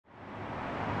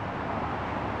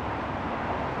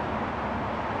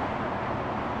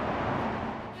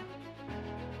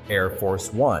Air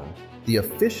Force One, the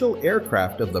official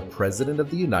aircraft of the President of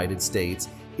the United States,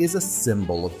 is a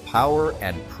symbol of power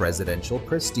and presidential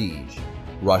prestige.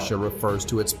 Russia refers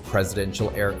to its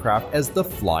presidential aircraft as the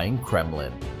Flying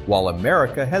Kremlin, while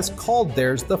America has called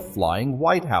theirs the Flying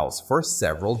White House for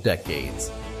several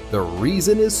decades. The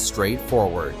reason is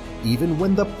straightforward. Even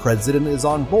when the president is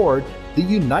on board, the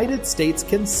United States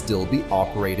can still be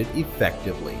operated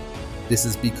effectively. This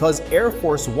is because Air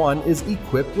Force One is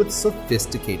equipped with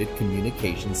sophisticated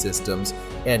communication systems,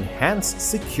 enhanced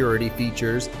security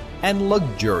features, and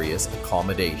luxurious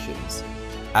accommodations.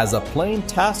 As a plane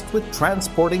tasked with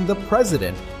transporting the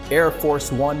president, Air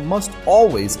Force One must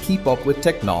always keep up with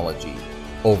technology.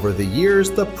 Over the years,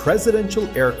 the presidential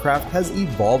aircraft has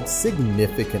evolved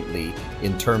significantly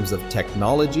in terms of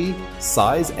technology,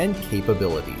 size, and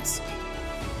capabilities.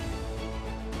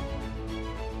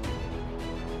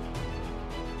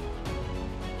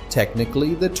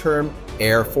 Technically, the term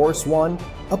Air Force One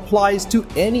applies to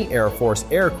any Air Force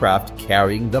aircraft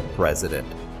carrying the president.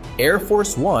 Air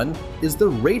Force One is the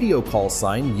radio call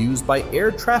sign used by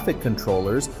air traffic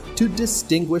controllers to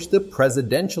distinguish the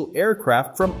presidential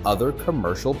aircraft from other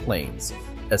commercial planes.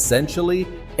 Essentially,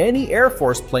 any Air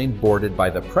Force plane boarded by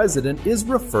the president is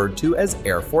referred to as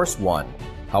Air Force One.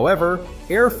 However,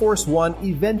 Air Force One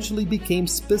eventually became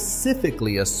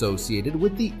specifically associated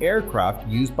with the aircraft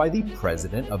used by the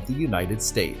President of the United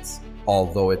States.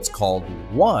 Although it's called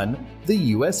One, the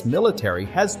U.S. military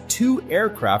has two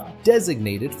aircraft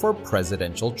designated for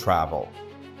presidential travel.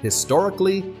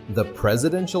 Historically, the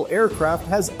presidential aircraft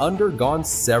has undergone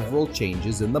several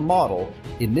changes in the model.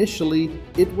 Initially,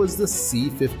 it was the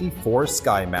C-54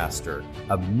 Skymaster,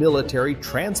 a military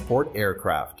transport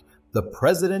aircraft. The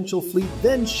presidential fleet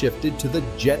then shifted to the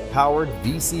jet-powered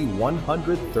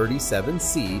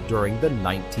VC-137C during the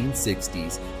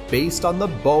 1960s, based on the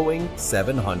Boeing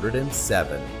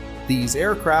 707. These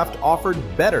aircraft offered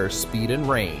better speed and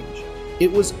range.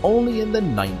 It was only in the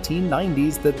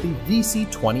 1990s that the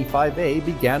VC-25A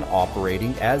began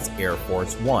operating as Air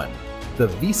Force One. The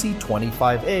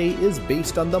VC-25A is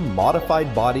based on the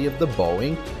modified body of the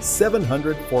Boeing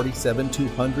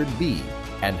 747-200B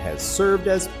and has served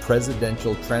as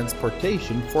presidential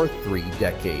transportation for 3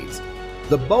 decades.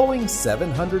 The Boeing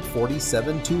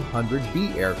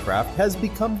 747-200B aircraft has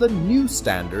become the new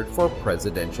standard for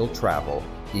presidential travel,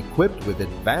 equipped with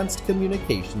advanced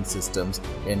communication systems,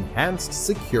 enhanced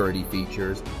security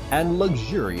features, and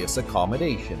luxurious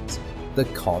accommodations. The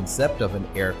concept of an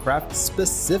aircraft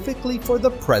specifically for the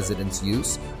president's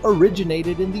use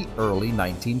originated in the early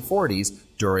 1940s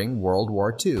during World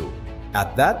War II.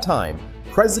 At that time,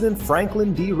 President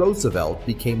Franklin D. Roosevelt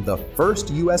became the first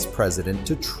U.S. president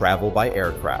to travel by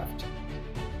aircraft.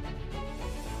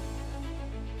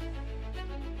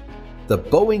 The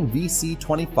Boeing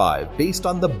VC-25, based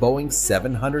on the Boeing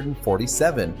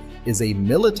 747, is a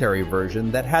military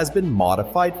version that has been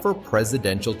modified for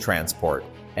presidential transport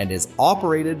and is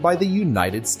operated by the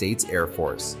United States Air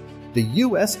Force. The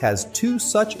U.S. has two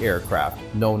such aircraft,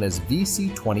 known as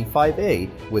VC-25A,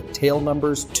 with tail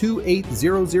numbers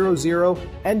 28000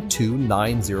 and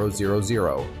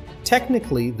 29000.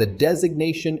 Technically, the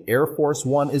designation Air Force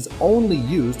One is only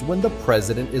used when the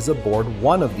president is aboard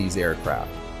one of these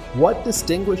aircraft. What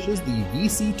distinguishes the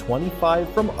VC-25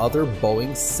 from other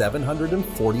Boeing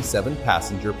 747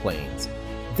 passenger planes?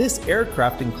 This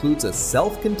aircraft includes a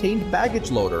self-contained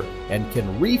baggage loader and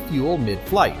can refuel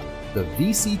mid-flight. The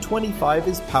VC-25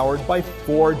 is powered by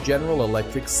 4 General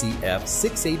Electric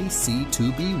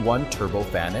CF680C2B1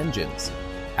 turbofan engines.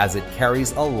 As it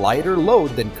carries a lighter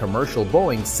load than commercial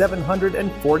Boeing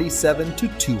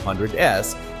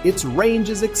 747-200S, its range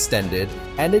is extended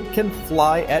and it can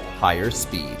fly at higher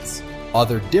speeds.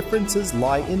 Other differences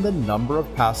lie in the number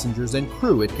of passengers and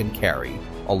crew it can carry,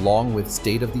 along with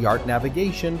state-of-the-art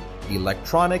navigation,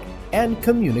 electronic, and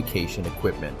communication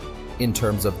equipment. In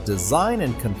terms of design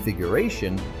and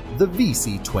configuration, the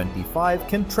VC-25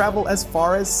 can travel as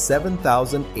far as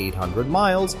 7,800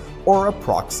 miles or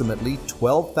approximately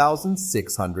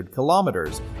 12,600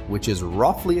 kilometers, which is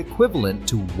roughly equivalent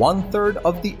to 1/3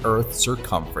 of the Earth's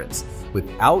circumference,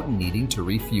 without needing to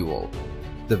refuel.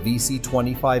 The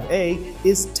VC-25A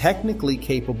is technically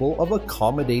capable of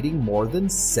accommodating more than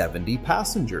 70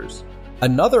 passengers.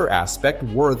 Another aspect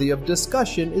worthy of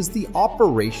discussion is the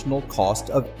operational cost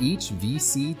of each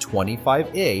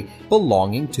VC-25A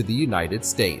belonging to the United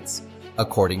States.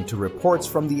 According to reports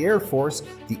from the Air Force,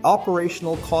 the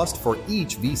operational cost for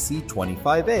each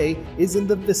VC-25A is in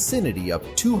the vicinity of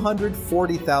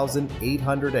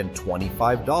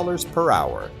 $240,825 per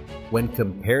hour. When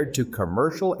compared to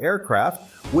commercial aircraft,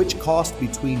 which cost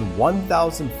between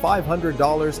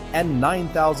 $1,500 and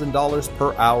 $9,000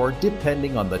 per hour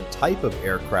depending on the type of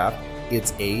aircraft,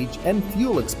 its age, and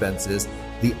fuel expenses,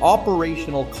 the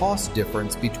operational cost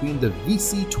difference between the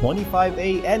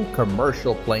VC-25A and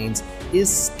commercial planes is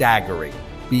staggering,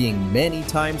 being many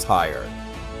times higher.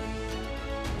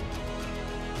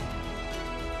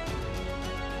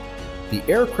 The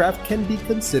aircraft can be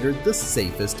considered the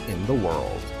safest in the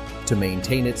world. To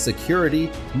maintain its security,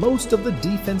 most of the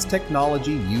defense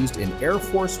technology used in Air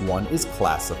Force One is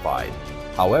classified.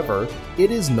 However, it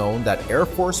is known that Air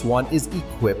Force One is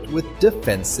equipped with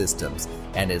defense systems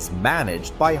and is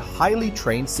managed by highly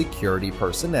trained security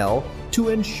personnel to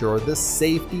ensure the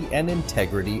safety and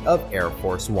integrity of Air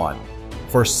Force One.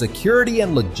 For security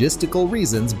and logistical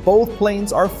reasons, both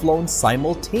planes are flown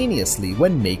simultaneously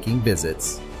when making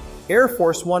visits. Air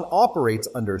Force One operates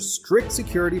under strict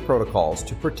security protocols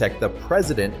to protect the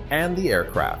President and the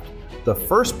aircraft. The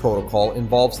first protocol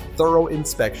involves thorough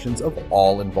inspections of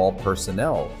all involved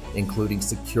personnel, including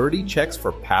security checks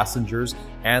for passengers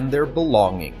and their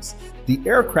belongings. The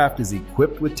aircraft is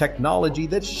equipped with technology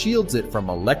that shields it from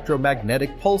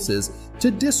electromagnetic pulses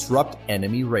to disrupt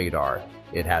enemy radar.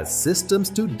 It has systems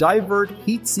to divert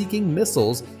heat-seeking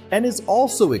missiles and is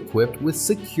also equipped with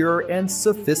secure and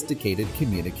sophisticated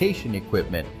communication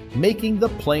equipment, making the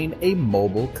plane a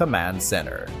mobile command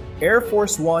center. Air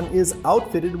Force One is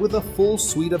outfitted with a full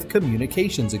suite of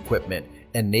communications equipment,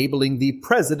 enabling the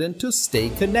President to stay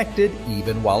connected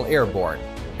even while airborne.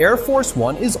 Air Force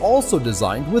One is also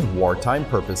designed with wartime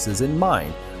purposes in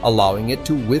mind, allowing it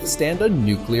to withstand a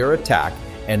nuclear attack,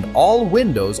 and all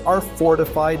windows are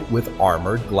fortified with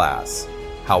armored glass.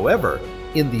 However,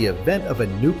 in the event of a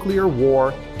nuclear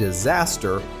war,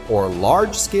 disaster, or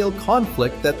large-scale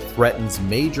conflict that threatens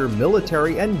major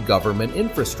military and government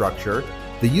infrastructure,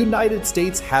 the United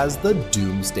States has the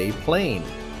Doomsday Plane.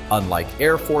 Unlike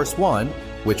Air Force One,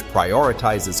 which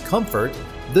prioritizes comfort,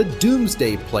 the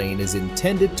Doomsday Plane is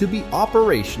intended to be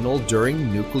operational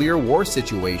during nuclear war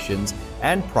situations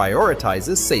and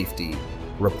prioritizes safety.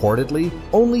 Reportedly,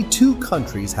 only 2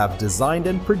 countries have designed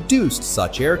and produced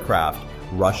such aircraft,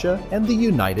 Russia and the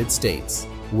United States.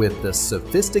 With the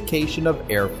sophistication of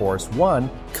Air Force One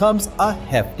comes a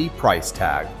hefty price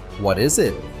tag. What is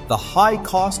it? The high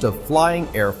cost of flying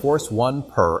Air Force One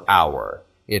per hour.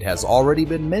 It has already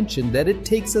been mentioned that it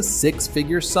takes a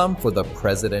 6-figure sum for the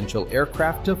presidential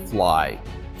aircraft to fly.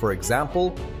 For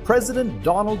example, President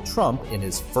Donald Trump, in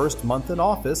his first month in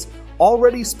office,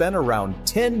 already spent around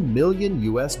 $10 million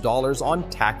on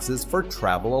taxes for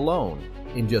travel alone.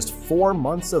 In just 4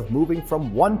 months of moving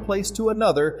from one place to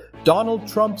another, Donald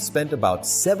Trump spent about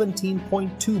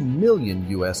 $17.2 million.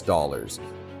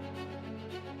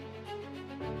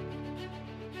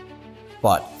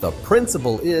 But the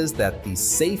principle is that the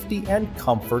safety and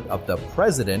comfort of the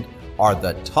President are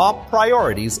the top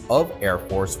priorities of Air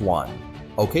Force One.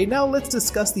 Okay, now let's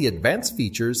discuss the advanced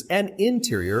features and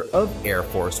interior of Air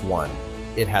Force One.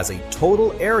 It has a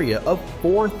total area of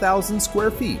 4,000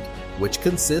 square feet, which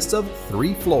consists of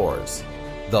 3 floors.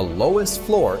 The lowest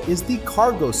floor is the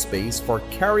cargo space for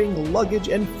carrying luggage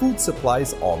and food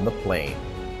supplies on the plane.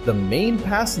 The main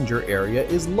passenger area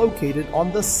is located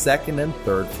on the 2nd and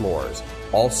 3rd floors,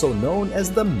 also known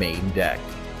as the main deck.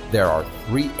 There are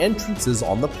 3 entrances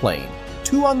on the plane,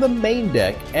 2 on the main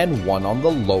deck and 1 on the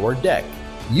lower deck.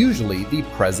 Usually, the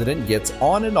President gets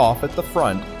on and off at the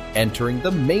front, entering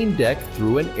the main deck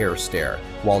through an air stair,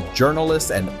 while journalists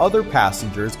and other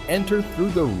passengers enter through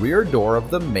the rear door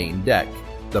of the main deck.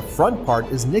 The front part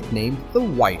is nicknamed the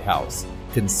White House,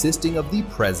 consisting of the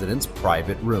President's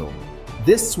private room.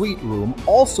 This suite room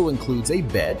also includes a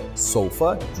bed,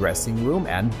 sofa, dressing room,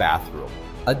 and bathroom.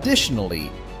 Additionally,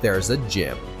 there's a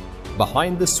gym.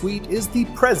 Behind the suite is the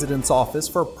President's office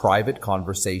for private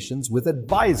conversations with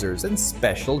advisors and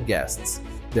special guests.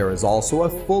 There is also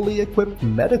a fully equipped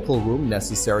medical room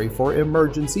necessary for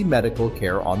emergency medical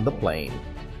care on the plane.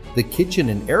 The kitchen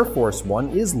in Air Force One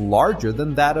is larger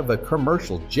than that of a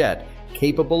commercial jet,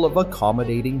 capable of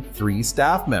accommodating 3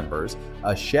 staff members,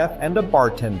 a chef and a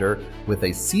bartender, with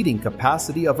a seating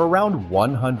capacity of around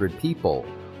 100 people.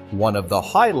 One of the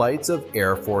highlights of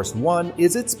Air Force One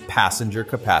is its passenger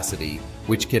capacity,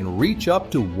 which can reach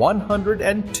up to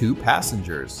 102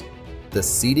 passengers. The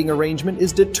seating arrangement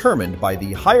is determined by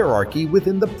the hierarchy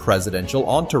within the presidential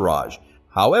entourage.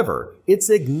 However, it's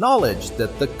acknowledged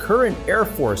that the current Air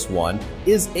Force One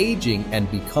is aging and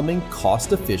becoming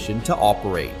cost-efficient to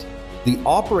operate. The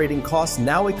operating costs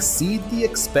now exceed the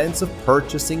expense of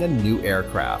purchasing a new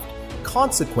aircraft.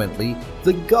 Consequently,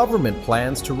 the government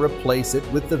plans to replace it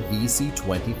with the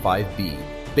VC-25B,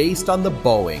 based on the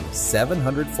Boeing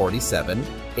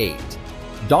 747-8.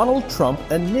 Donald Trump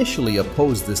initially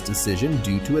opposed this decision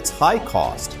due to its high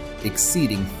cost,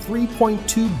 exceeding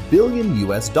 $3.2 billion,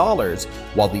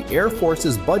 while the Air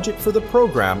Force's budget for the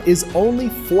program is only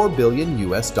 $4 billion.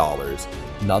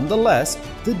 Nonetheless,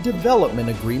 the development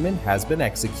agreement has been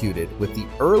executed, with the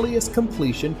earliest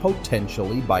completion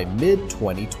potentially by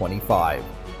mid-2025.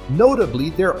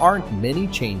 Notably, there aren't many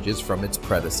changes from its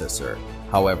predecessor.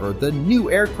 However, the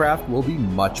new aircraft will be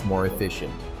much more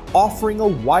efficient, offering a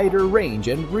wider range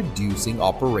and reducing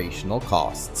operational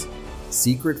costs.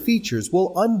 Secret features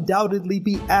will undoubtedly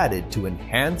be added to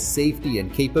enhance safety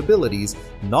and capabilities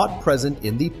not present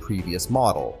in the previous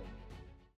model.